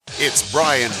It's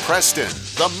Brian Preston,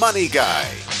 the Money Guy,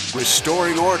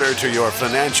 restoring order to your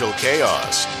financial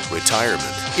chaos,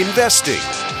 retirement, investing,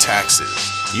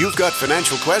 taxes. You've got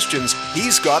financial questions,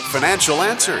 he's got financial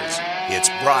answers. It's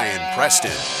Brian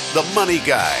Preston, the Money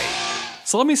Guy.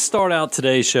 So let me start out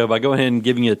today's show by going ahead and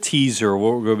giving you a teaser of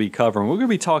what we're going to be covering. We're going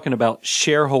to be talking about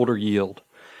shareholder yield.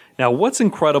 Now, what's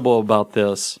incredible about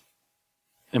this,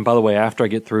 and by the way, after I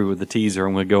get through with the teaser,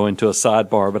 I'm going to go into a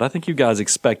sidebar, but I think you guys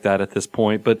expect that at this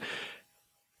point. But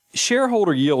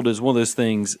shareholder yield is one of those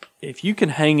things, if you can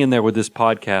hang in there with this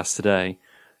podcast today,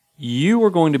 you are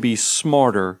going to be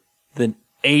smarter than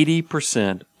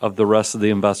 80% of the rest of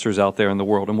the investors out there in the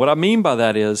world. And what I mean by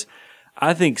that is,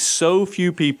 I think so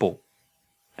few people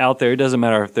out there, it doesn't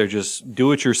matter if they're just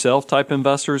do-it-yourself type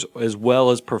investors as well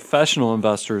as professional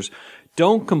investors,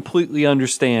 don't completely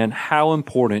understand how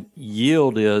important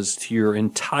yield is to your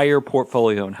entire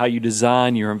portfolio and how you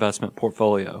design your investment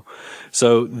portfolio.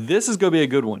 So this is going to be a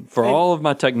good one. For all of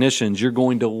my technicians, you're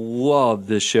going to love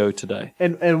this show today.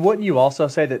 And wouldn't you also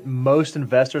say that most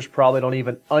investors probably don't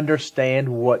even understand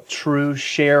what true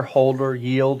shareholder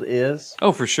yield is?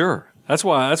 Oh, for sure. That's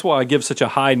why I give such a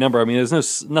high number. I mean,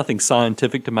 there's nothing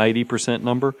scientific to my 80%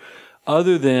 number.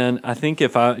 Other than, I think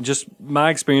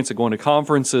my experience of going to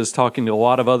conferences, talking to a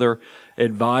lot of other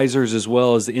advisors as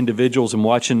well as the individuals and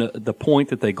watching the point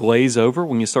that they glaze over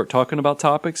when you start talking about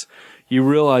topics, you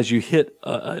realize you hit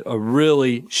a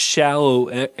really shallow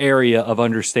area of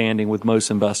understanding with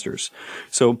most investors.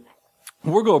 So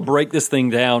we're going to break this thing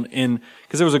down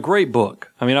because there was a great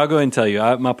book. I mean, I'll go ahead and tell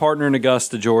you, my partner in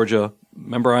Augusta, Georgia,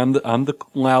 remember I'm the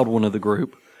loud one of the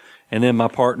group. And then my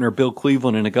partner, Bill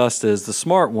Cleveland in Augusta, is the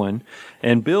smart one.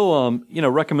 And Bill,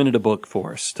 recommended a book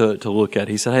for us to look at.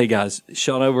 He said, hey guys,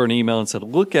 shot over an email and said,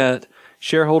 look at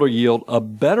shareholder yield, a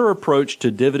better approach to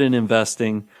dividend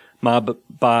investing by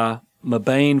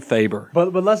Mebane Faber.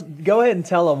 But let's go ahead and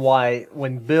tell them why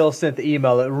when Bill sent the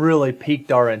email, it really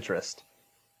piqued our interest.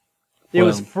 It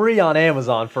was free on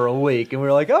Amazon for a week, and we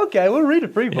were like, okay, we'll read a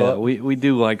free book. Yeah, we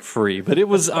do like free, but it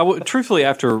was truthfully,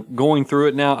 after going through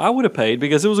it now, I would have paid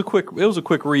because it was a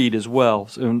quick read as well,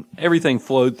 and everything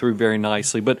flowed through very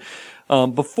nicely. But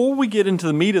before we get into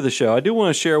the meat of the show, I do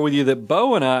want to share with you that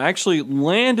Bo and I actually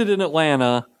landed in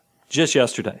Atlanta just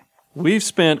yesterday. We've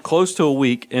spent close to a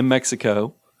week in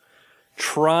Mexico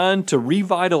trying to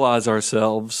revitalize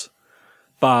ourselves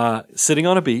by sitting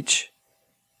on a beach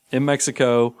in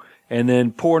Mexico and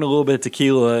then pouring a little bit of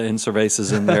tequila and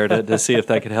cervezas in there to see if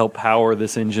that could help power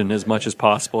this engine as much as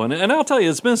possible. And I'll tell you,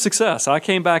 it's been a success. I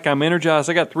came back, I'm energized.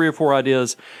 I got 3 or 4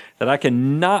 ideas that I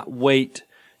cannot wait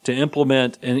to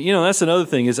implement. And, that's another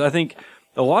thing is I think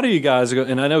a lot of you guys,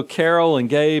 and I know Carol and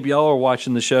Gabe, y'all are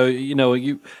watching the show,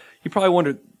 you probably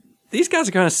wonder, these guys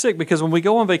are kind of sick because when we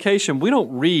go on vacation, we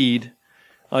don't read.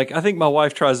 Like, I think my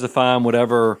wife tries to find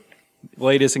whatever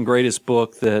latest and greatest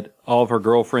book that all of her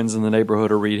girlfriends in the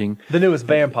neighborhood are reading. The newest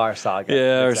vampire saga.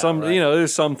 Yeah, or some, right?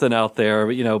 There's something out there,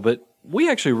 but we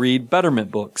actually read betterment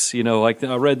books. Like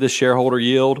I read this Shareholder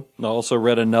Yield. I also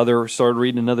started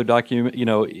reading another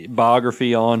document,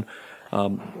 biography on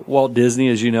Walt Disney.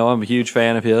 As you know, I'm a huge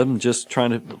fan of him, just trying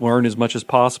to learn as much as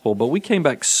possible. But we came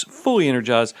back fully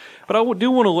energized. But I do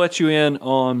want to let you in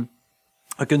on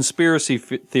a conspiracy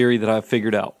theory that I've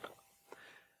figured out.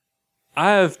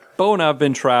 Bo and I have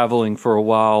been traveling for a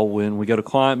while when we go to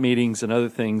client meetings and other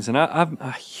things, and I'm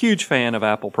a huge fan of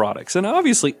Apple products. And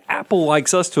obviously, Apple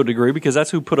likes us to a degree because that's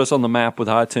who put us on the map with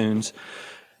iTunes.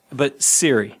 But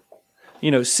Siri.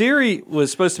 Siri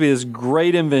was supposed to be this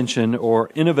great invention or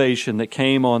innovation that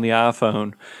came on the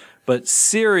iPhone. But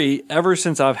Siri, ever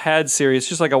since I've had Siri, it's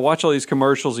just like I watch all these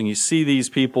commercials and you see these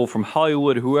people from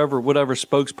Hollywood, whatever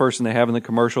spokesperson they have in the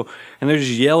commercial, and they're just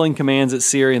yelling commands at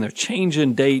Siri and they're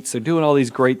changing dates. They're doing all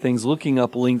these great things, looking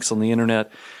up links on the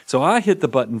internet. So I hit the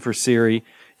button for Siri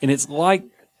and it's like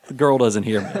the girl doesn't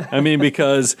hear me. I mean,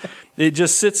 because it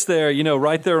just sits there,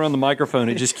 right there on the microphone.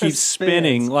 It just keeps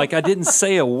spinning like I didn't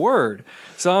say a word.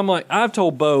 So I'm like, I've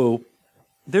told Bo,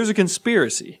 there's a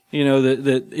conspiracy,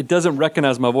 that it doesn't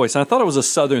recognize my voice. And I thought it was a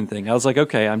Southern thing. I was like,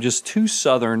 okay, I'm just too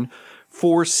Southern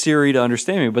for Siri to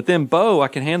understand me. But then Bo, I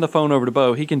can hand the phone over to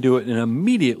Bo. He can do it, and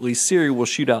immediately Siri will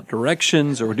shoot out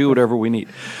directions or do whatever we need.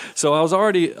 So I was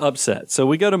already upset. So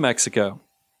we go to Mexico.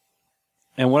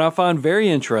 And what I find very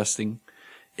interesting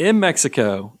in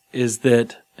Mexico is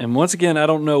that, and once again, I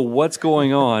don't know what's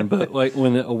going on, but like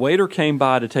when a waiter came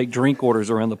by to take drink orders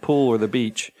around the pool or the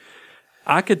beach,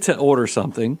 I could order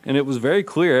something, and it was very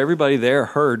clear. Everybody there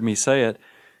heard me say it.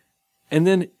 And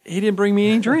then he didn't bring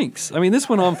me any drinks. I mean, this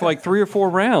went on for like 3 or 4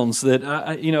 rounds that,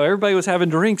 everybody was having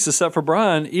drinks except for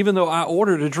Brian, even though I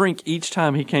ordered a drink each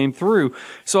time he came through.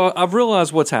 So I've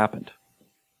realized what's happened.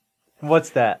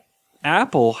 What's that?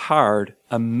 Apple hired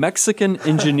a Mexican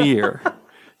engineer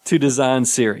to design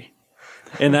Siri.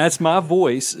 And that's my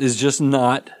voice is just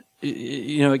not,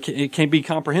 it can't be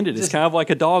comprehended. It's kind of like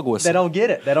a dog whistle. They don't get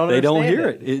it. They don't hear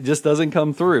it. It just doesn't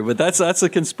come through. But that's a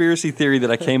conspiracy theory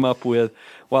that I came up with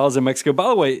while I was in Mexico. By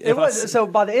the way, so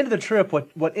by the end of the trip,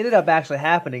 what ended up actually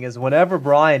happening is whenever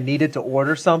Brian needed to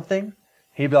order something,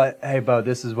 he'd be like, "Hey, Bo,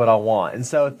 this is what I want." And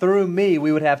so through me,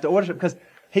 we would have to order because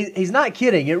he's not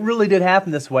kidding. It really did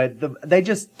happen this way. They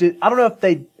just did. I don't know if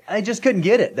they just couldn't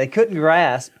get it. They couldn't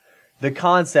grasp the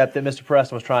concept that Mr.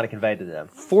 Preston was trying to convey to them.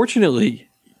 Fortunately,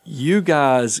 you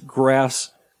guys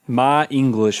grasp my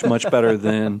English much better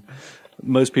than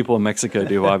most people in Mexico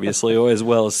do, obviously, or as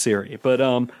well as Siri. But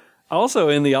also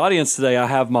in the audience today, I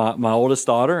have my oldest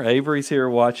daughter. Avery's here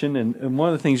watching. And one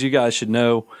of the things you guys should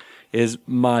know is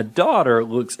my daughter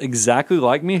looks exactly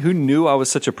like me. Who knew I was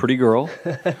such a pretty girl?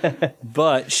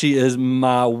 But she is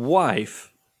my wife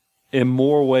in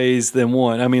more ways than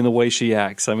one. I mean, the way she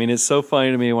acts. I mean, it's so funny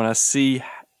to me when I see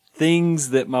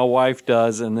things that my wife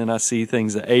does and then I see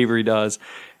things that Avery does.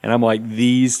 And I'm like,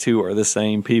 these two are the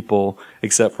same people,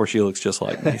 except for she looks just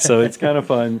like me. So it's kind of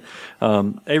fun.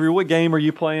 Avery, what game are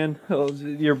you playing?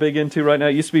 You're big into right now?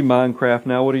 It used to be Minecraft.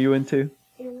 Now what are you into?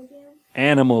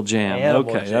 Animal Jam.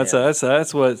 Okay,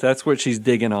 that's what she's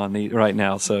digging on right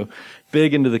now. So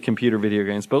big into the computer video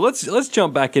games. But let's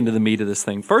jump back into the meat of this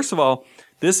thing. First of all,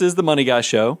 this is the Money Guy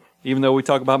Show, even though we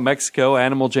talk about Mexico,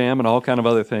 Animal Jam, and all kind of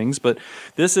other things. But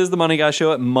this is the Money Guy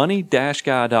Show at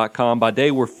money-guy.com. By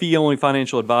day, we're fee-only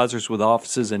financial advisors with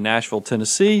offices in Nashville,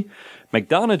 Tennessee,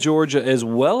 McDonough, Georgia, as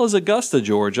well as Augusta,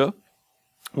 Georgia.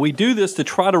 We do this to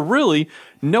try to really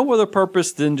no other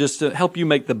purpose than just to help you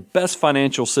make the best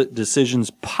financial decisions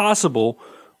possible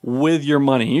with your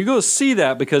money. You're going to see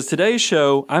that because today's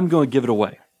show, I'm going to give it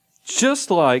away. Just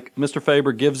like Mr.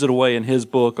 Faber gives it away in his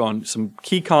book on some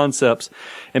key concepts.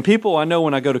 And people I know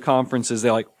when I go to conferences,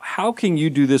 they're like, how can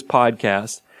you do this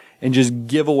podcast and just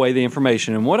give away the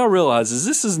information? And what I realize is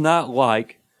this is not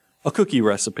like a cookie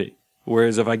recipe.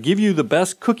 Whereas if I give you the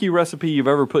best cookie recipe you've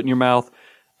ever put in your mouth,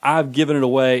 I've given it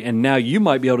away, and now you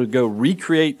might be able to go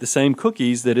recreate the same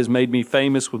cookies that has made me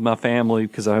famous with my family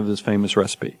because I have this famous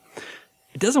recipe.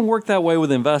 It doesn't work that way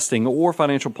with investing or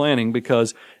financial planning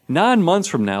because 9 months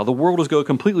from now, the world is going to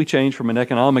completely change from an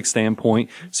economic standpoint.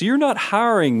 So you're not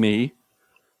hiring me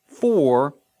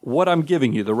for what I'm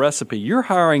giving you, the recipe. You're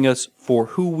hiring us for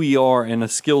who we are and a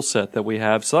skill set that we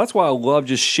have. So that's why I love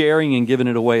just sharing and giving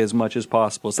it away as much as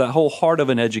possible. It's that whole heart of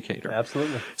an educator.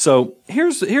 Absolutely. So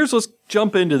here's let's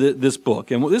jump into this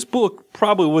book. And this book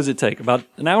probably, what does it take? About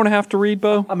an hour and a half to read,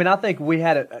 Bo? I mean, I think we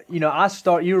had it. You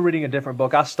were reading a different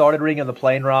book. I started reading on the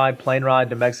plane ride. Plane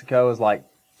ride to Mexico is like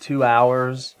 2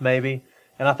 hours maybe.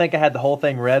 And I think I had the whole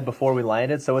thing read before we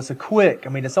landed. So it's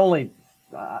it's only,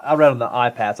 I read on the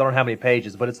iPad, so I don't know how many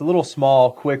pages, but it's a little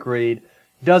small, quick read.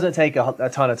 Doesn't take a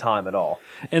ton of time at all.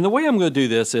 And the way I'm going to do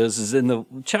this is in the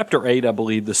chapter 8, I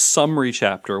believe, the summary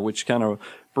chapter, which kind of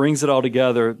brings it all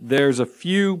together. There's a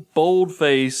few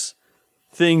boldface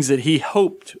things that he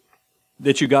hoped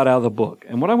that you got out of the book.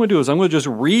 And what I'm going to do is I'm going to just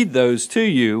read those to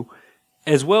you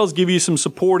as well as give you some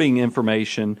supporting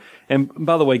information. And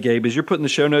by the way, Gabe, as you're putting the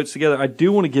show notes together, I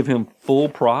do want to give him full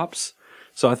props.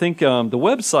 So I think the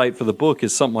website for the book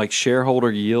is something like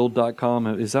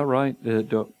shareholderyield.com. Is that right? Let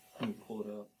me pull it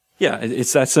up. Yeah,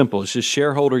 it's that simple. It's just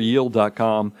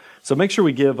shareholderyield.com. So make sure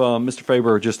we give Mr.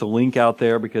 Faber just a link out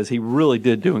there because he really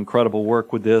did do incredible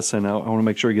work with this, and I want to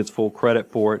make sure he gets full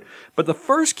credit for it. But the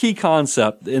first key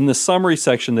concept in the summary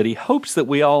section that he hopes that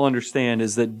we all understand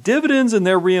is that dividends and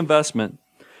their reinvestment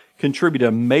contribute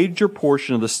a major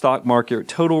portion of the stock market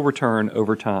total return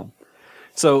over time.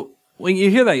 So when you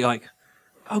hear that, you're like,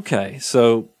 okay,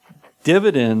 so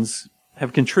dividends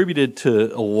have contributed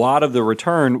to a lot of the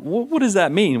return. What does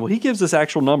that mean? Well, he gives us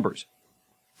actual numbers.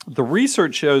 The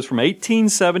research shows from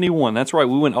 1871, that's right,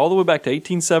 we went all the way back to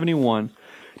 1871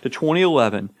 to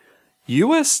 2011,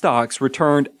 U.S. stocks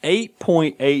returned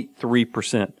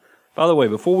 8.83%. By the way,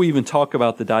 before we even talk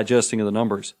about the digesting of the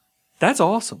numbers, that's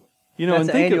awesome. That's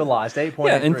annualized, 8.83%.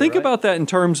 Yeah, and think about that in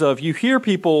terms of, you hear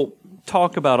people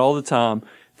talk about all the time,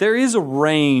 there is a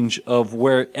range of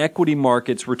where equity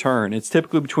markets return. It's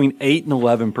typically between 8 and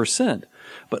 11%.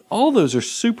 But all those are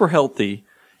super healthy.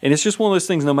 And it's just one of those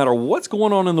things, no matter what's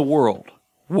going on in the world,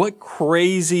 what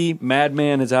crazy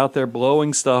madman is out there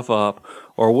blowing stuff up,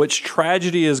 or which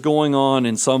tragedy is going on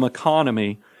in some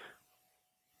economy,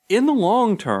 in the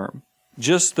long term,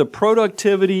 just the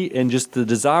productivity and just the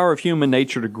desire of human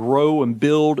nature to grow and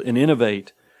build and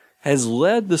innovate has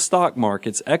led the stock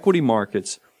markets, equity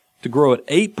markets, to grow at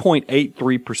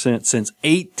 8.83% since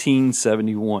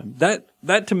 1871.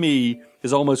 That to me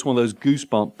is almost one of those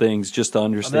goosebump things just to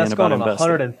understand about investing. That's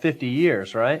gone on 150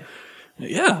 years, right?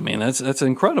 Yeah, I mean, that's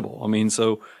incredible. I mean,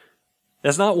 so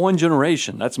that's not one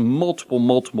generation. That's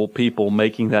multiple people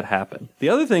making that happen. The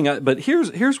other thing, but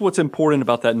here's what's important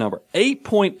about that number.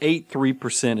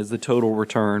 8.83% is the total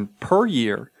return per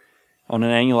year on an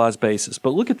annualized basis.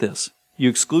 But look at this. You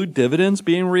exclude dividends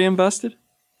being reinvested,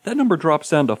 that number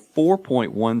drops down to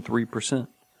 4.13%.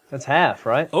 That's half,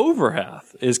 right? Over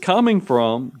half is coming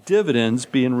from dividends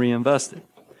being reinvested.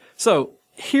 So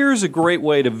here's a great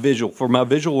way to for my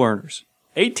visual learners.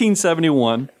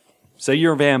 1871, say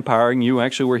you're a vampire and you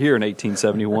actually were here in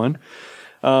 1871.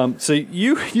 So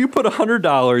you put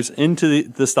 $100 into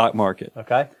the stock market.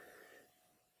 Okay.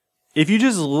 If you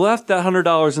just left that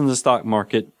 $100 in the stock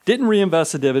market, didn't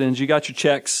reinvest the dividends, you got your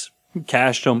checks,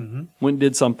 cashed them, went and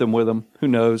did something with them, who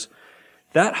knows.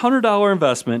 That $100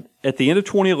 investment at the end of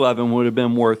 2011 would have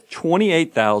been worth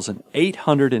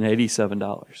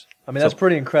 $28,887. I mean, that's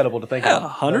pretty incredible to think of.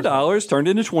 $100 turned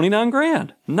into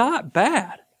 $29,000. Not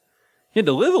bad. You had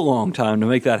to live a long time to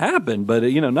make that happen, but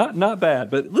not bad.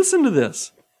 But listen to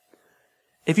this.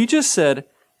 If you just said,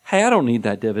 "Hey, I don't need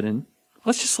that dividend.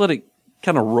 Let's just let it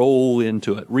kind of roll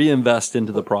into it, reinvest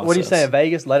into the process." What do you say in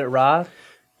Vegas? Let it ride?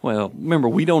 Well, remember,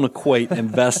 we don't equate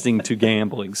investing to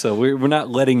gambling, so we're not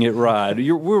letting it ride.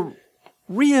 We're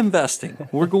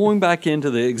reinvesting. We're going back into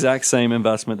the exact same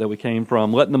investment that we came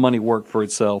from, letting the money work for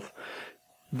itself.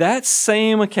 That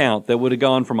same account that would have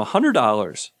gone from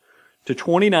 $100 to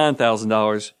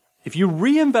 $29,000, if you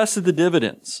reinvested the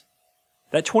dividends,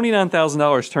 that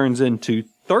 $29,000 turns into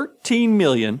 $13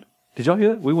 million. Did y'all hear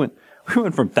that? We went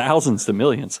from thousands to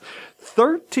millions.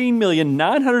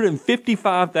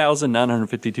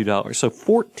 $13,955,952. So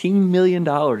 $14 million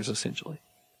essentially.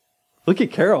 Look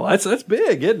at Carol. That's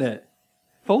big, isn't it?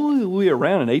 If only we were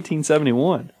around in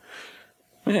 1871.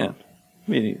 Man,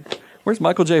 I mean, where's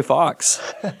Michael J. Fox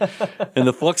and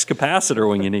the flux capacitor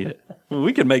when you need it?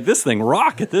 We could make this thing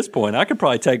rock at this point. I could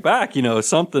probably take back,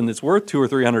 something that's worth $200 or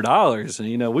 $300, and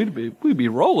we'd be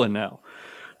rolling now.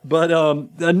 But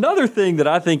another thing that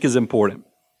I think is important,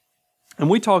 and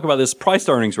we talk about this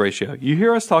price-to-earnings ratio. You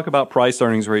hear us talk about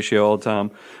price-to-earnings ratio all the time.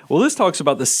 Well, this talks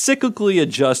about the cyclically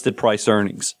adjusted price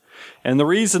earnings. And the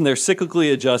reason they're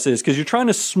cyclically adjusted is because you're trying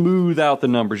to smooth out the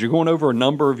numbers. You're going over a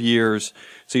number of years.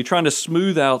 So you're trying to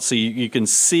smooth out so you can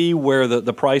see where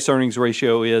the price-earnings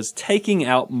ratio is, taking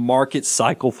out market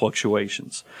cycle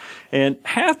fluctuations. And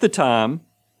half the time,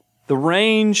 the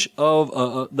range of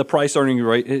the price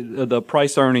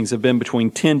earnings have been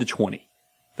between 10 to 20.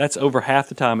 That's over half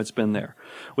the time it's been there.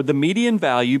 With the median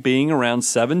value being around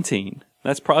 17,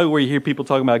 that's probably where you hear people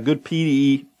talking about good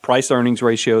PDE price earnings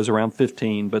ratio is around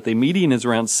 15, but the median is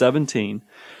around 17,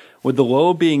 with the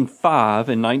low being 5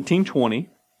 in 1920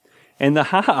 and the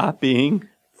high being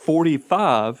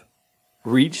 45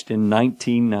 reached in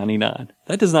 1999.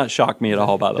 That does not shock me at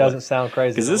all, by the way. Doesn't sound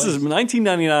crazy. Because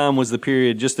 1999 was the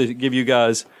period, just to give you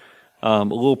guys a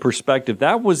little perspective,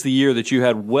 that was the year that you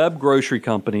had web grocery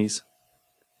companies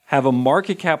have a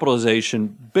market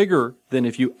capitalization bigger than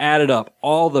if you added up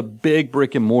all the big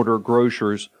brick and mortar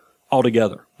grocers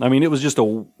altogether. I mean, it was just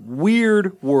a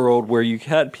weird world where you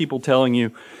had people telling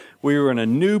you we were in a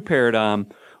new paradigm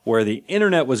where the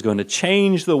internet was going to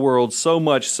change the world so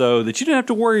much so that you didn't have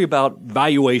to worry about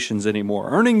valuations anymore.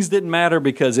 Earnings didn't matter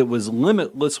because it was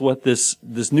limitless what this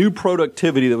new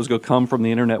productivity that was going to come from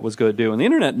the internet was going to do. And the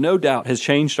internet, no doubt, has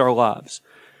changed our lives.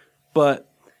 But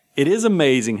it is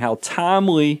amazing how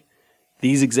timely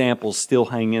these examples still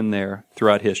hang in there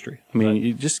throughout history. I mean,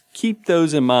 You just keep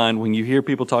those in mind when you hear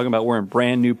people talking about we're in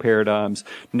brand new paradigms,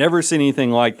 never seen anything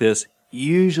like this.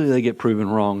 Usually they get proven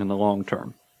wrong in the long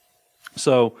term.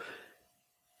 So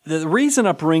the reason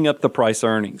I bring up the price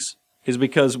earnings is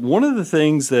because one of the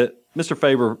things that Mr.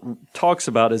 Faber talks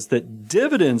about is that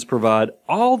dividends provide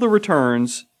all the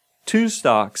returns to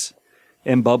stocks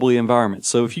in bubbly environments.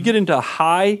 So if you get into a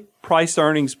high price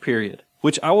earnings period,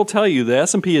 which I will tell you the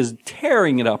S&P is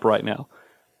tearing it up right now,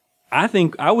 I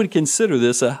think I would consider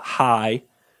this a high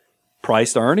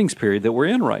price to earnings period that we're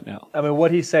in right now. I mean,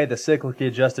 what he say the cyclically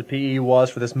adjusted PE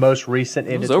was for this most recent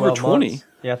ended 12 months? It was over 20.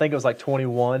 Yeah, I think it was like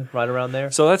 21, right around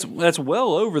there. So that's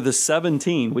well over the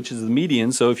 17, which is the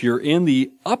median. So if you're in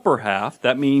the upper half,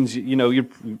 that means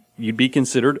you'd be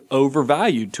considered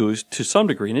overvalued to some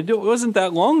degree. And it wasn't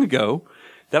that long ago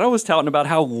that I was touting about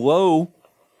how low,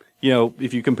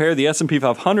 if you compare the S&P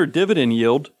 500 dividend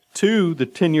yield to the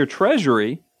 10-year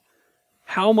Treasury,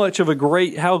 how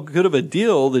good of a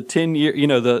deal the 10-year,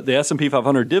 the S&P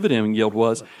 500 dividend yield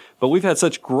was. But we've had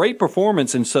such great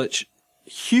performance and such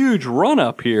huge run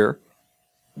up here.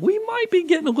 We might be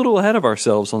getting a little ahead of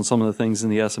ourselves on some of the things in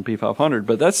the S&P 500,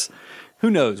 but who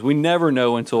knows? We never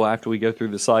know until after we go through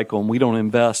the cycle, and we don't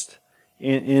invest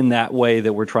in that way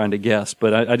that we're trying to guess.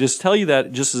 But I just tell you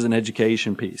that just as an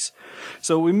education piece.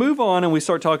 So we move on and we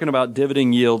start talking about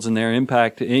dividend yields and their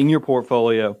impact in your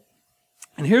portfolio.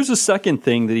 And here's the second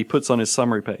thing that he puts on his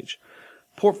summary page.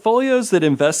 Portfolios that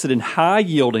invested in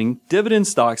high-yielding dividend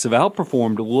stocks have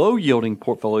outperformed low-yielding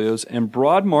portfolios and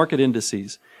broad market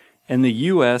indices in the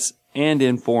U.S. and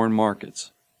in foreign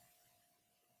markets.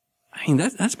 I mean,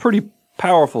 that's pretty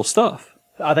powerful stuff.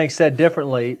 I think said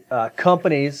differently,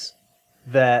 companies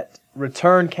that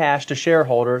return cash to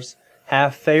shareholders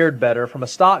have fared better from a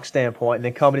stock standpoint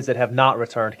than companies that have not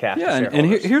returned cash to shareholders. And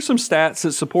here's some stats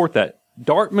that support that.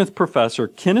 Dartmouth professor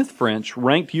Kenneth French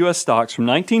ranked U.S. stocks from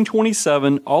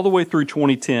 1927 all the way through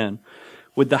 2010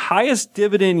 with the highest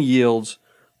dividend yields.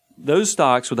 Those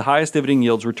stocks with the highest dividend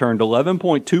yields returned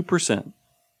 11.2%.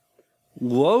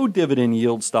 Low dividend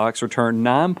yield stocks returned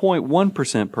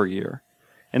 9.1% per year.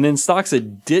 And then stocks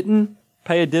that didn't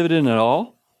pay a dividend at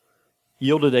all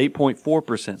yielded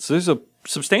 8.4%. So there's a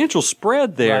substantial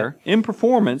spread there in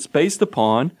performance based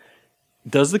upon,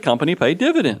 does the company pay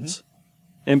dividends?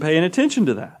 And paying attention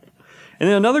to that. And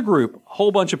then another group, a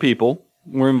whole bunch of people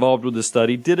were involved with this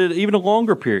study, did it even a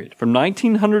longer period, from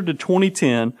 1900 to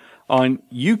 2010 on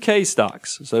UK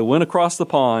stocks. So they went across the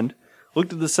pond,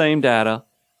 looked at the same data,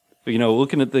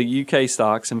 looking at the UK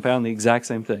stocks and found the exact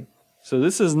same thing. So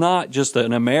this is not just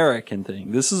an American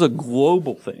thing. This is a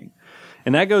global thing.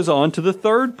 And that goes on to the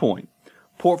third point.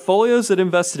 Portfolios that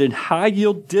invested in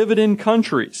high-yield dividend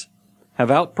countries have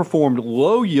outperformed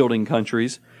low-yielding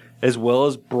countries as well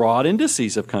as broad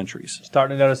indices of countries.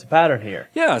 Starting to notice a pattern here.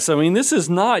 Yes, I mean, this is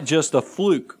not just a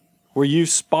fluke where you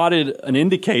spotted an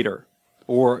indicator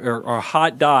or a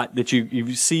hot dot that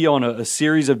you see on a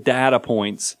series of data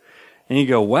points and you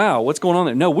go, wow, what's going on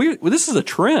there? No, this is a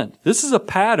trend. This is a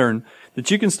pattern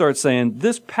that you can start saying,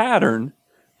 this pattern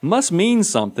must mean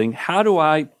something. How do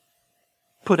I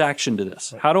put action to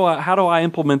this? How do I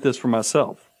implement this for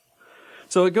myself?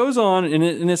 So it goes on and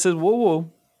it says, whoa,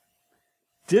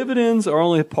 dividends are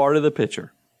only a part of the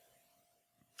picture.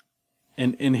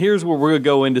 And here's where we're going to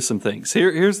go into some things.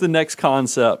 Here's the next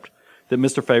concept that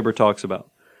Mr. Faber talks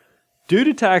about. Due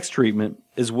to tax treatment,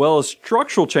 as well as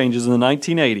structural changes in the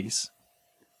 1980s,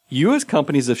 U.S.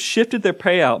 companies have shifted their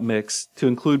payout mix to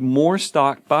include more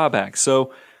stock buybacks.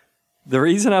 So the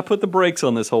reason I put the brakes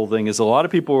on this whole thing is a lot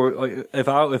of people, if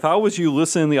I was you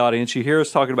listening in the audience, you hear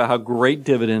us talking about how great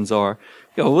dividends are.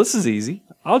 You go, well, this is easy.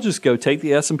 I'll just go take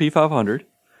the S&P 500,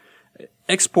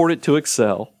 export it to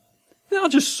Excel, then I'll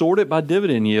just sort it by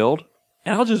dividend yield,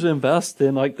 and I'll just invest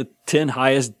in like the 10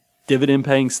 highest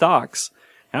dividend-paying stocks.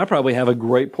 And I probably have a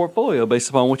great portfolio based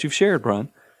upon what you've shared, Brian.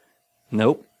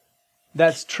 Nope.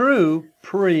 That's true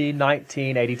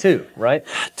pre-1982, right?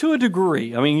 To a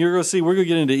degree. I mean, you're going to see, we're going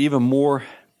to get into even more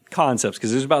concepts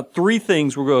because there's about three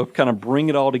things we're going to kind of bring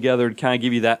it all together to kind of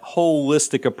give you that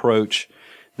holistic approach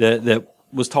that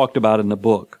was talked about in the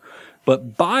book.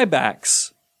 But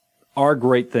buybacks are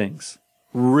great things,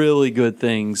 really good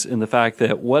things in the fact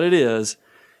that what it is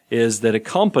that a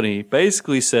company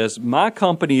basically says, my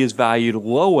company is valued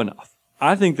low enough.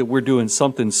 I think that we're doing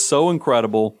something so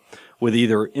incredible with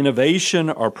either innovation,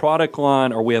 our product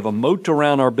line, or we have a moat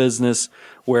around our business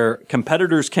where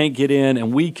competitors can't get in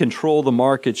and we control the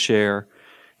market share,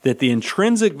 that the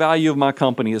intrinsic value of my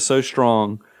company is so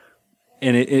strong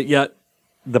and yet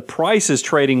the price is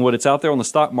trading what it's out there on the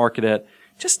stock market at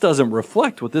just doesn't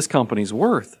reflect what this company's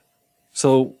worth.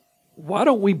 So why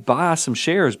don't we buy some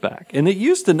shares back? And it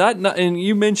used to not and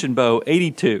you mentioned, Bo,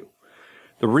 82.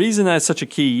 The reason that's such a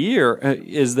key year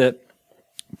is that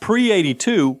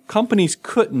pre-82, companies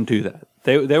couldn't do that.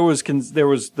 There was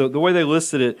the way they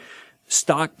listed it,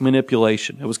 stock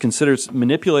manipulation. It was considered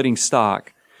manipulating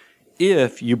stock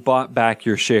if you bought back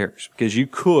your shares because you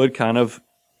could kind of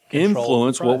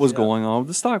influence what was going on with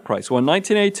the stock price. Well, in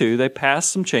 1982, they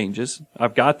passed some changes.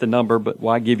 I've got the number, but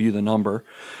why give you the number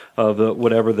of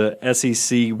whatever the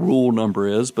SEC rule number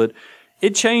is? But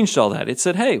it changed all that. It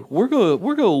said, hey, we're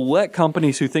going to let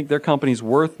companies who think their company's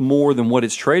worth more than what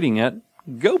it's trading at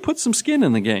go put some skin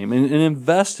in the game and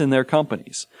invest in their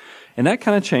companies. And that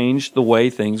kind of changed the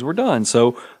way things were done.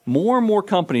 So more and more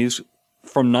companies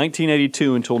from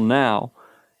 1982 until now,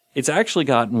 it's actually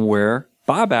gotten where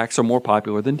buybacks are more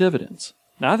popular than dividends.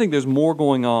 Now, I think there's more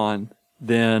going on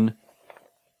than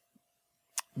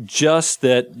just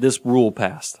that this rule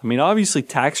passed. I mean, obviously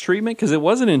tax treatment, because it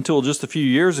wasn't until just a few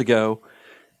years ago,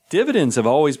 dividends have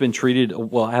always been treated,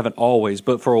 well, haven't always,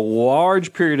 but for a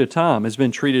large period of time has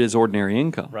been treated as ordinary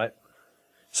income. Right.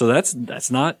 So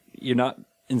that's not, you're not,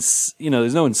 there's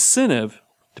no incentive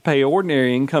to pay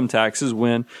ordinary income taxes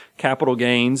when capital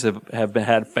gains have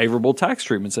had favorable tax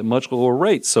treatments at much lower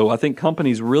rates. So I think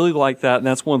companies really like that, and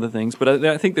that's one of the things. But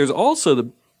I think there's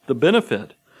also the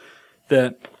benefit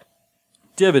that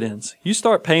dividends, you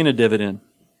start paying a dividend,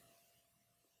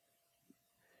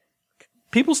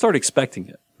 people start expecting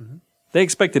it. Mm-hmm. They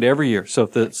expect it every year. So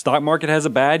if the stock market has a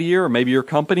bad year, or maybe your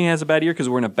company has a bad year because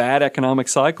we're in a bad economic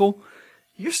cycle,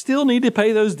 you still need to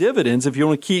pay those dividends if you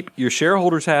want to keep your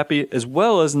shareholders happy, as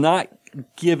well as not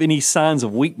give any signs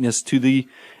of weakness to the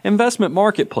investment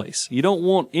marketplace. You don't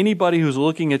want anybody who's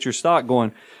looking at your stock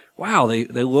going, wow, they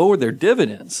lowered their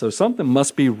dividends, so something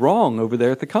must be wrong over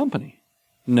there at the company.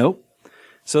 Nope.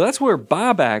 So that's where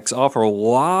buybacks offer a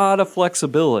lot of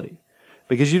flexibility,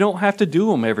 because you don't have to do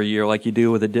them every year like you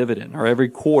do with a dividend, or every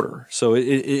quarter. So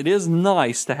it is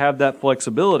nice to have that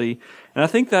flexibility. And I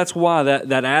think that's why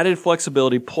that added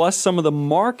flexibility plus some of the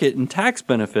market and tax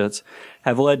benefits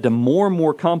have led to more and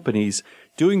more companies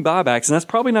doing buybacks. And that's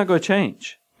probably not going to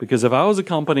change, because if I was a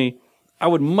company, I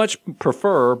would much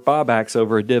prefer buybacks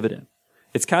over a dividend.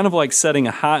 It's kind of like setting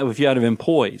a high, if you had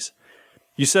employees,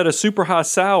 you set a super high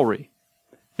salary.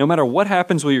 No matter what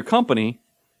happens with your company,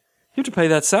 you have to pay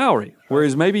that salary.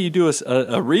 Whereas maybe you do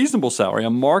a reasonable salary, a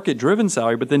market-driven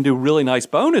salary, but then do really nice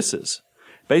bonuses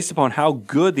based upon how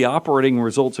good the operating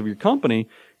results of your company.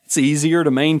 It's easier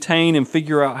to maintain and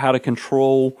figure out how to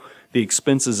control the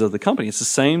expenses of the company. It's the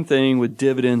same thing with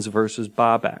dividends versus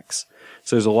buybacks.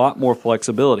 So there's a lot more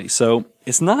flexibility. So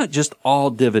it's not just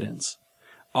all dividends.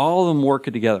 All of them work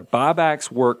together. Buybacks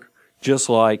work just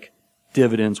like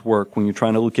dividends work when you're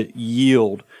trying to look at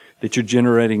yield that you're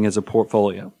generating as a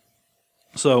portfolio.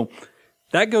 So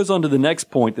that goes on to the next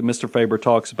point that Mr. Faber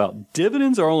talks about.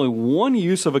 Dividends are only one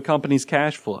use of a company's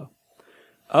cash flow.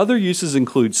 Other uses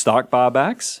include stock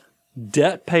buybacks,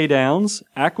 debt paydowns,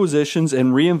 acquisitions,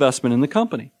 and reinvestment in the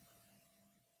company.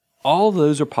 All of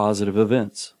those are positive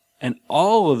events. And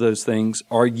all of those things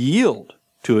are yield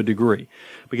to a degree.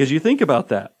 Because you think about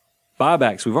that.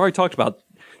 Buybacks, we've already talked about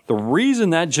the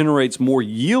reason that generates more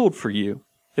yield for you.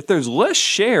 If there's less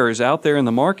shares out there in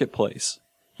the marketplace,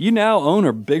 you now own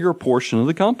a bigger portion of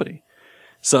the company.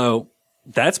 So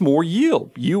that's more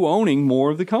yield, you owning more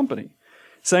of the company.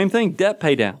 Same thing, debt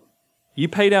pay down. You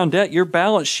pay down debt, your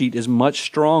balance sheet is much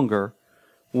stronger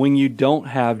when you don't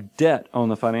have debt on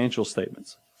the financial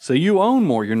statements. So you own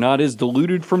more, you're not as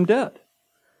diluted from debt.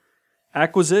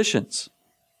 Acquisitions.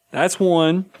 That's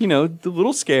one, a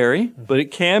little scary, but it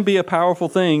can be a powerful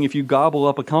thing if you gobble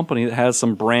up a company that has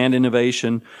some brand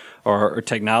innovation or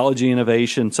technology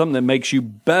innovation, something that makes you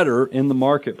better in the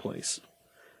marketplace.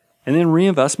 And then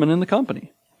reinvestment in the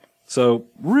company. So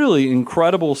really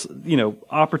incredible,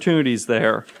 opportunities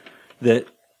there that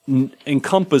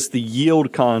encompass the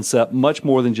yield concept much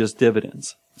more than just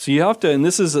dividends. So you have to, and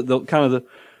this is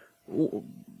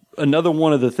another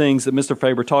one of the things that Mr.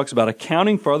 Faber talks about,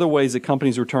 accounting for other ways that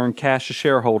companies return cash to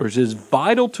shareholders is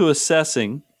vital to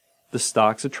assessing the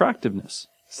stock's attractiveness.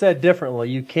 Said differently,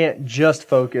 you can't just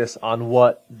focus on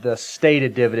what the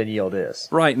stated dividend yield is.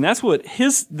 Right, and that's what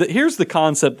here's the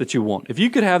concept that you want. If you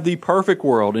could have the perfect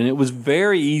world, and it was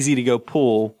very easy to go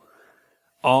pull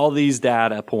all these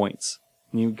data points,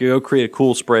 and you go create a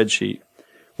cool spreadsheet,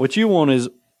 what you want is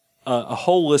a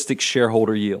holistic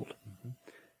shareholder yield.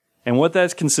 And what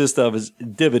that consists of is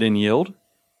dividend yield,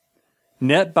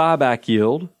 net buyback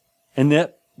yield, and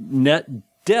net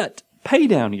debt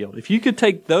paydown yield. If you could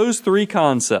take those three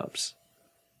concepts,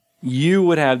 you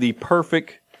would have the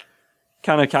perfect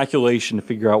kind of calculation to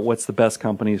figure out what's the best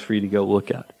companies for you to go look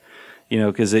at.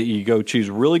 Because you go choose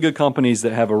really good companies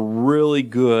that have a really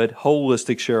good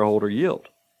holistic shareholder yield.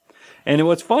 And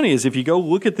what's funny is if you go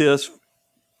look at this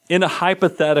in a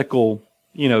hypothetical,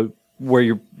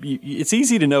 where it's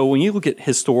easy to know when you look at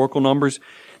historical numbers,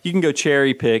 you can go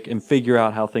cherry pick and figure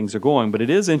out how things are going. But it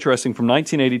is interesting from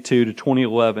 1982 to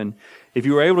 2011, if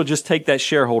you were able to just take that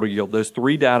shareholder yield, those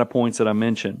three data points that I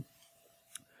mentioned,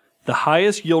 the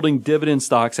highest yielding dividend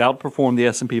stocks outperformed the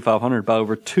S&P 500 by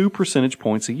over 2 percentage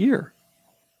points a year.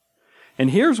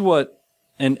 And here's what,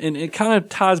 and it kind of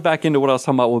ties back into what I was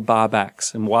talking about with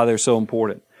buybacks and why they're so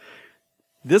important.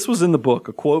 This was in the book,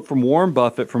 a quote from Warren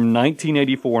Buffett from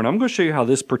 1984, and I'm going to show you how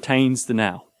this pertains to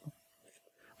now.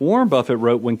 Warren Buffett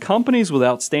wrote, when companies with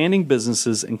outstanding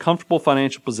businesses and comfortable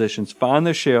financial positions find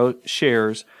their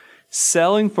shares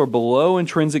selling for below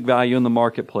intrinsic value in the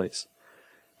marketplace,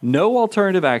 No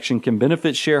alternative action can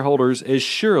benefit shareholders as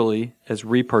surely as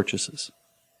repurchases.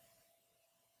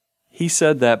 He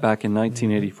said that back in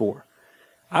 1984.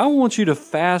 I want you to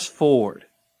fast forward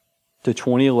to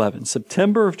 2011,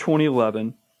 September of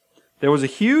 2011. There was a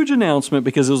huge announcement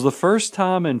because it was the first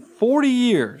time in 40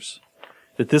 years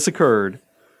that this occurred.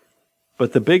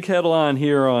 But the big headline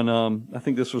here on, I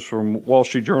think this was from Wall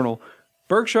Street Journal,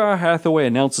 Berkshire Hathaway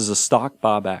announces a stock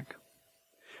buyback.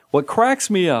 What cracks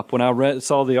me up when I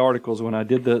saw the articles, when I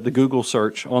did the Google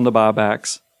search on the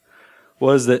buybacks,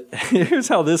 was that here's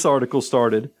how this article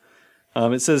started.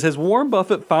 It says, has Warren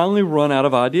Buffett finally run out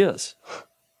of ideas?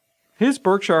 His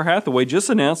Berkshire Hathaway just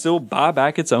announced it will buy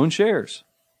back its own shares.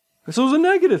 So it was a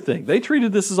negative thing. They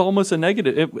treated this as almost a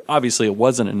negative. Obviously, it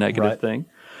wasn't a negative thing,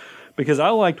 because I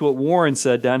liked what Warren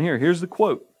said down here. Here's the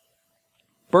quote.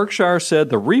 Berkshire said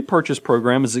the repurchase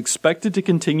program is expected to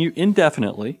continue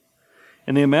indefinitely,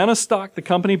 and the amount of stock the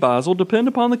company buys will depend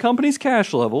upon the company's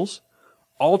cash levels,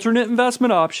 alternate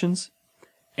investment options,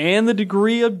 and the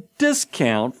degree of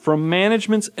discount from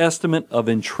management's estimate of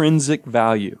intrinsic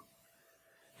value.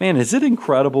 Man, is it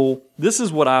incredible? This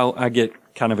is what I get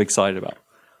kind of excited about.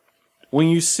 When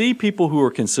you see people who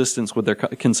are consistent with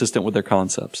their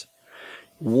concepts.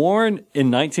 Warren in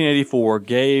 1984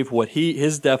 gave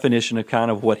his definition of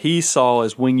kind of what he saw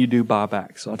as when you do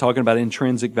buybacks. So I'm talking about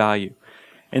intrinsic value.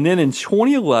 And then in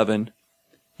 2011,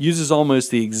 uses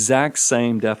almost the exact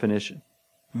same definition.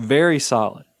 Very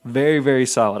solid. Very, very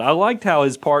solid. I liked how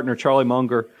his partner, Charlie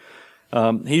Munger,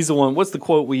 he's the one, what's the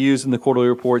quote we use in the quarterly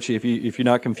report, if you're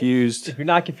not confused? If you're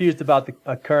not confused about the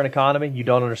current economy, you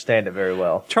don't understand it very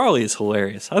well. Charlie is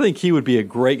hilarious. I think he would be a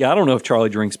great guy. I don't know if Charlie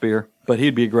drinks beer, but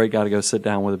he'd be a great guy to go sit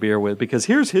down with a beer with, because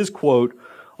here's his quote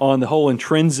on the whole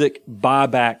intrinsic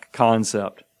buyback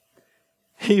concept.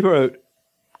 He wrote,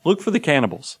 look for the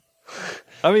cannibals.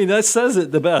 I mean, that says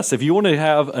it the best. If you want to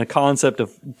have a concept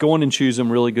of going and choosing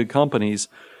really good companies,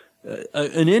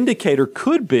 an indicator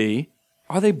could be,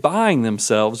 are they buying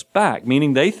themselves back?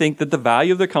 Meaning they think that the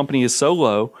value of their company is so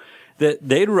low that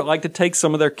they'd like to take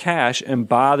some of their cash and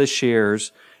buy the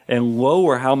shares and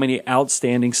lower how many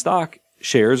outstanding stock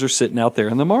shares are sitting out there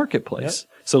in the marketplace.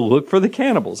 Yep. So look for the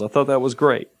cannibals. I thought that was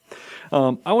great.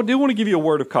 I do want to give you a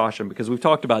word of caution, because we've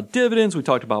talked about dividends, we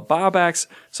talked about buybacks.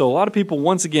 So a lot of people,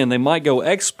 once again, they might go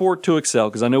export to Excel,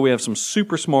 because I know we have some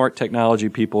super smart technology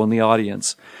people in the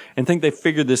audience and think they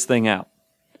figured this thing out.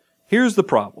 Here's the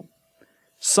problem.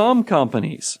 Some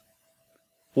companies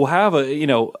will have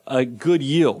a good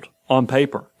yield on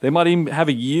paper. They might even have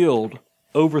a yield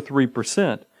over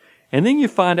 3%. And then you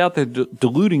find out they're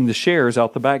diluting the shares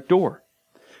out the back door.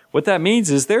 What that means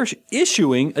is they're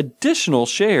issuing additional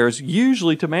shares,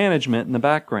 usually to management in the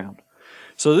background.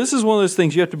 So this is one of those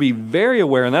things you have to be very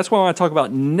aware, and that's why when I talk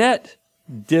about net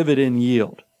dividend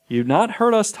yield, you've not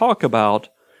heard us talk about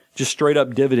just straight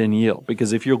up dividend yield,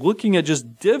 because if you're looking at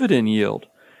just dividend yield,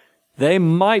 they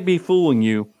might be fooling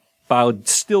you by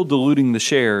still diluting the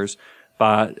shares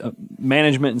by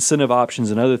management incentive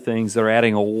options and other things that are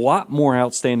adding a lot more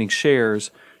outstanding shares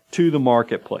to the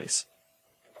marketplace.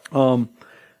 I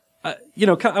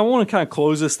want to kind of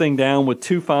close this thing down with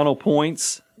two final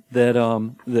points that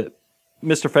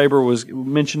Mr. Faber was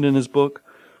mentioned in his book.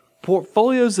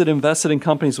 Portfolios that invested in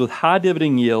companies with high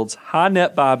dividend yields, high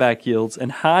net buyback yields,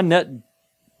 and high net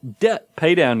debt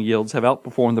paydown yields have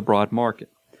outperformed the broad market.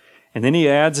 And then he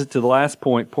adds it to the last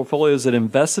point, portfolios that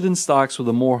invested in stocks with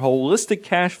a more holistic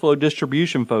cash flow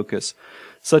distribution focus,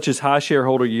 such as high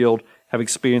shareholder yield, have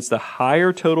experienced a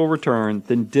higher total return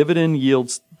than dividend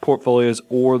yields portfolios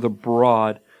or the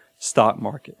broad stock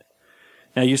market.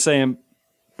 Now you're saying,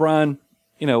 Brian,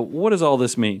 what does all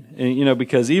this mean? And,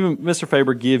 because even Mr.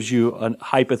 Faber gives you a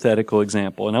hypothetical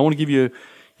example. And I want to give you,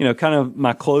 kind of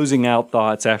my closing out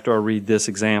thoughts after I read this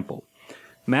example.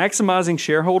 Maximizing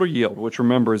shareholder yield, which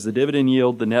remember is the dividend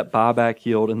yield, the net buyback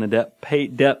yield, and the debt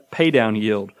paydown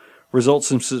yield,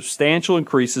 results in substantial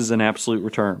increases in absolute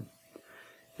return.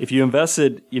 If you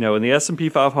invested, in the S&P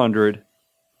 500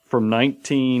 from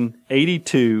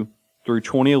 1982 through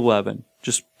 2011,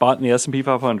 just bought in the S&P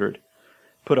 500,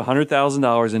 put $100,000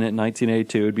 in it in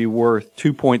 1982, it'd be worth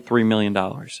 $2.3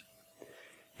 million.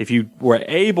 If you were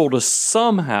able to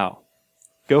somehow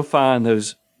go find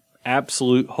those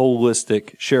absolute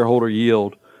holistic shareholder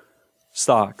yield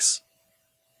stocks,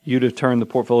 you'd have turned the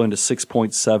portfolio into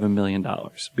 $6.7 million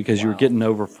because you were getting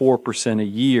over 4% a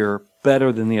year,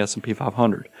 better than the S&P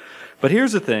 500. But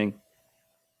here's the thing.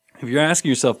 If you're asking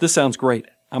yourself, this sounds great,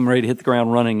 I'm ready to hit the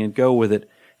ground running and go with it,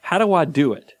 how do I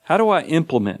do it? How do I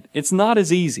implement? It's not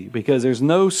as easy because there's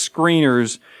no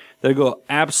screeners that will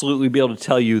absolutely be able to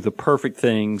tell you the perfect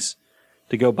things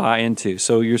to go buy into.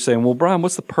 So you're saying, well, Brian,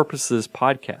 what's the purpose of this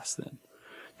podcast then?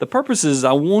 The purpose is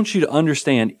I want you to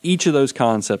understand each of those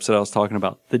concepts that I was talking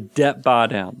about. The debt buy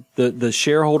down, the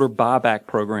shareholder buyback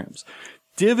programs,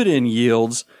 dividend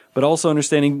yields, but also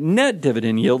understanding net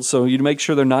dividend yields, so you make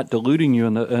sure they're not diluting you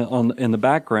in the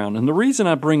background. And the reason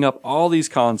I bring up all these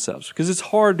concepts, because it's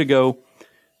hard to go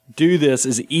do this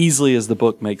as easily as the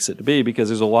book makes it to be, because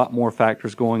there's a lot more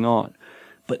factors going on.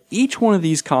 But each one of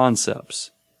these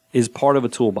concepts is part of a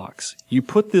toolbox. You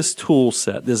put this tool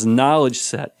set, this knowledge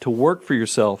set to work for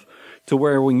yourself, to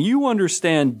where when you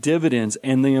understand dividends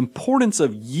and the importance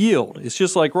of yield, it's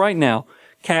just like right now,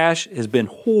 cash has been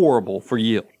horrible for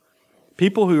yield.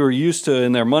 People who are used to,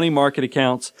 in their money market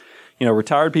accounts,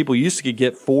 retired people used to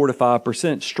get 4 to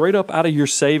 5% straight up out of your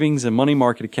savings and money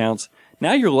market accounts.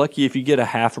 Now you're lucky if you get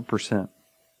 0.5%.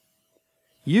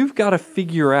 You've got to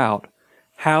figure out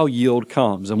how yield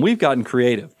comes. And we've gotten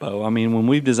creative, Bo. I mean, when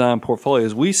we've designed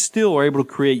portfolios, we still are able to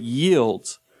create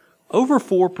yields over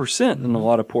 4% in a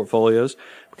lot of portfolios,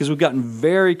 because we've gotten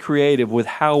very creative with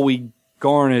how we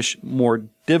garnish more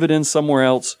dividends somewhere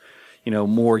else,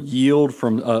 more yield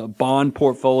from a bond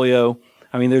portfolio.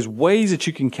 I mean, there's ways that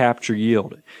you can capture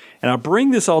yield. And I bring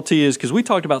this all to you is because we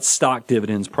talked about stock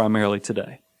dividends primarily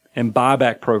today, and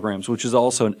buyback programs, which is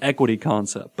also an equity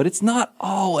concept. But it's not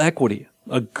all equity.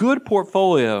 A good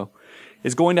portfolio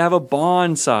is going to have a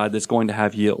bond side that's going to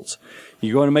have yields.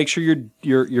 You're going to make sure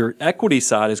your equity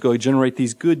side is going to generate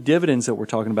these good dividends that we're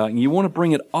talking about. And you want to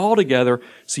bring it all together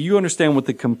so you understand what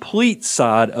the complete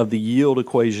side of the yield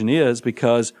equation is,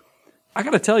 because I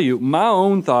got to tell you, my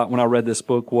own thought when I read this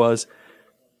book was,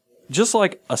 just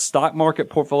like a stock market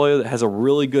portfolio that has a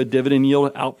really good dividend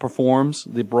yield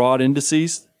outperforms the broad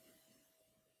indices,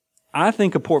 I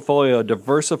think a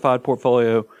diversified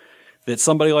portfolio that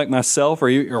somebody like myself or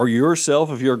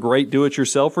yourself, if you're a great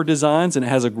do-it-yourselfer, designs and it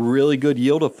has a really good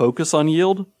yield, a focus on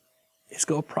yield, it's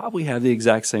going to probably have the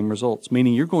exact same results,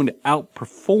 meaning you're going to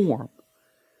outperform,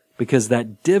 because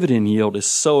that dividend yield is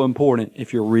so important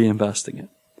if you're reinvesting it.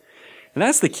 And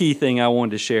that's the key thing I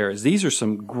wanted to share, is these are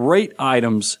some great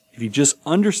items if you just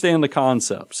understand the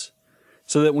concepts,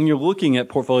 so that when you're looking at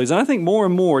portfolios, and I think more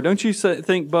and more, don't you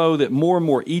think, Bo, that more and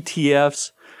more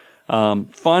ETFs,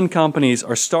 fund companies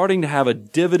are starting to have a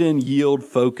dividend yield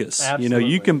focus. Absolutely.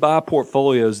 You can buy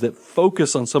portfolios that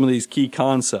focus on some of these key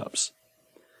concepts.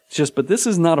 But this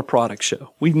is not a product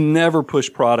show. We never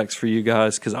push products for you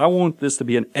guys, because I want this to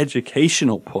be an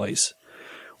educational place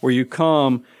where you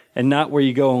come, and not where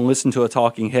you go and listen to a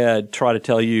talking head try to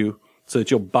tell you so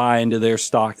that you'll buy into their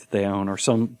stock that they own or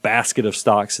some basket of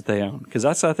stocks that they own. Because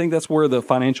I think that's where the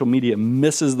financial media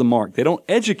misses the mark. They don't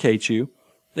educate you.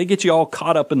 They get you all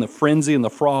caught up in the frenzy and the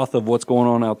froth of what's going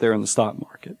on out there in the stock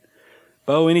market.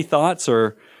 Bo, any thoughts?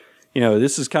 Or,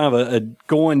 this is kind of a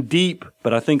going deep,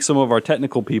 but I think some of our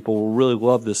technical people will really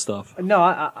love this stuff. No,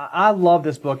 I love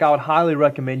this book. I would highly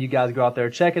recommend you guys go out there,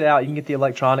 check it out. You can get the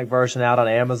electronic version out on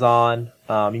Amazon.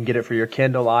 You can get it for your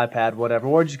Kindle, iPad, whatever,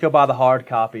 or just go buy the hard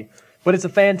copy. But it's a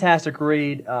fantastic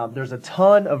read. There's a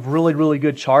ton of really, really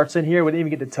good charts in here. We didn't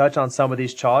even get to touch on some of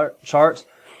these charts.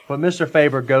 But Mr.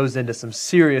 Faber goes into some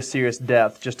serious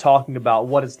depth, just talking about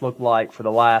what it's looked like for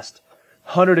the last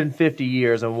 150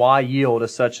 years and why yield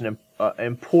is such an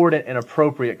important and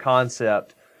appropriate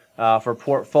concept for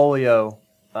portfolio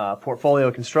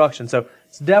construction. So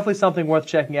it's definitely something worth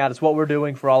checking out. It's what we're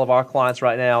doing for all of our clients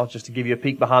right now, just to give you a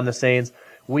peek behind the scenes.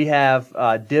 We have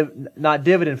not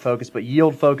dividend-focused, but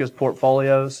yield-focused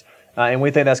portfolios, and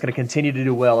we think that's going to continue to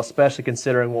do well, especially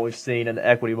considering what we've seen in the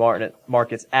equity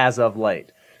markets as of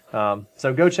late.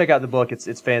 So go check out the book.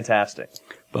 It's fantastic.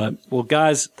 Well,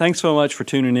 guys, thanks so much for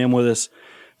tuning in with us.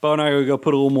 Bo and I are going to go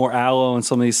put a little more aloe on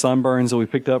some of these sunburns that we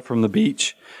picked up from the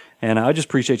beach. And I just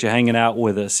appreciate you hanging out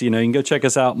with us. You can go check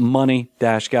us out,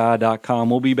 money-guy.com.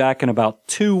 We'll be back in about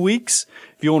 2 weeks.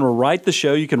 If you want to write the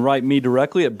show, you can write me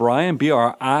directly at Brian,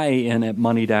 BRIAN, at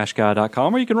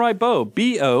money-guy.com, or you can write Bo,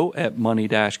 BO, at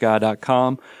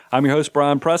money-guy.com. I'm your host,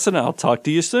 Brian Preston. I'll talk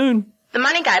to you soon. The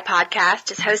Money Guy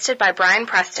podcast is hosted by Brian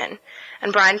Preston,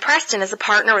 and Brian Preston is a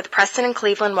partner with Preston &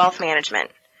 Cleveland Wealth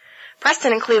Management.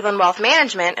 Preston & Cleveland Wealth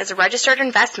Management is a registered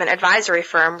investment advisory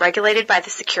firm regulated by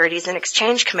the Securities and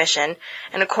Exchange Commission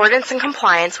in accordance and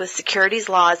compliance with securities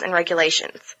laws and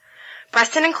regulations.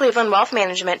 Preston & Cleveland Wealth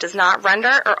Management does not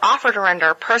render or offer to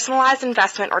render personalized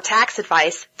investment or tax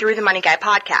advice through the Money Guy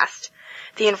podcast.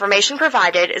 The information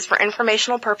provided is for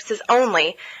informational purposes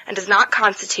only and does not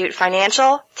constitute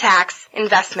financial, tax,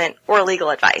 investment, or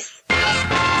legal advice.